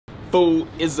Food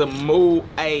is a mood,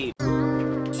 ayy.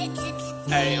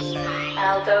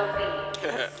 ALDO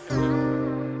BEATS.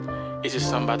 It's just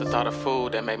something about the thought of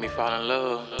food that made me fall in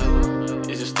love.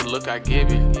 It's just the look I give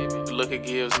it, the look it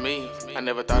gives me. I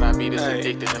never thought I'd be this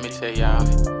addicted, let me tell y'all.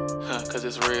 Cause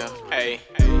it's real. Hey,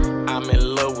 I'm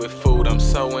in love with food, I'm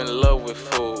so in love with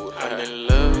food.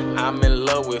 I'm in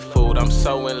love with food, I'm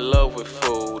so in love with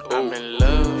food. I'm in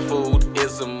love. Food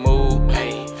is a mood,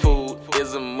 ayy. Food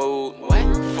is a mood.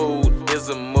 What? Food is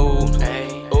a mood,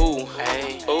 ayy. Ooh,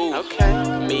 ayy, ooh.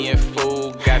 Okay. Me and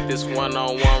food got this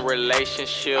one-on-one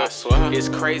relationship. I swear. It's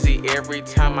crazy every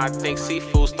time I think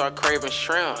seafood start craving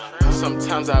shrimp.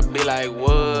 Sometimes I be like,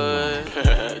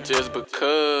 what? Just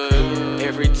because.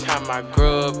 Every time I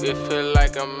grub, it feel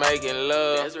like I'm making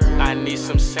love. I need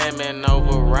some salmon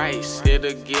over rice,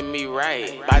 it'll get me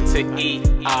right. About to eat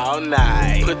all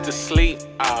night, put to sleep,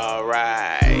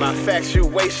 alright. My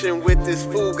infactuation with this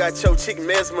food got your chick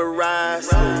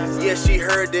mesmerized. Yeah, she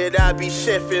heard that I be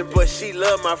chefing, but she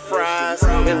love my fries.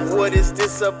 And what is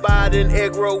this about an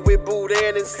egg roll with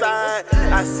boudin inside?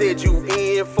 I said you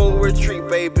in for a treat,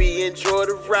 baby, enjoy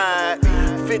the ride.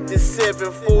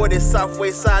 5740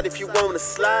 Southway side if you wanna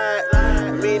slide.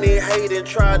 Many hate and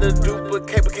try to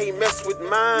duplicate but can't mess with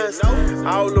mine.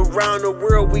 All around the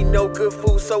world we know good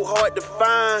food so hard to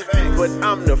find. But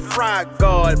I'm the fry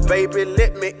god, baby,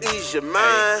 let me ease your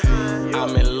mind.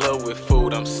 I'm in love with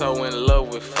food, I'm so in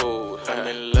love with food.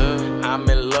 I'm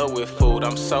in love with food,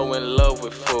 I'm so in love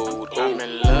with food. I'm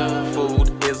in love.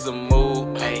 Food is a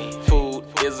mood, ayy. Food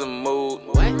is a mood.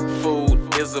 What?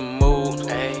 Food is a mood,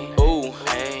 ayy. Ooh,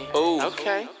 ayy. Ooh.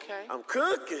 Okay. I'm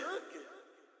cooking.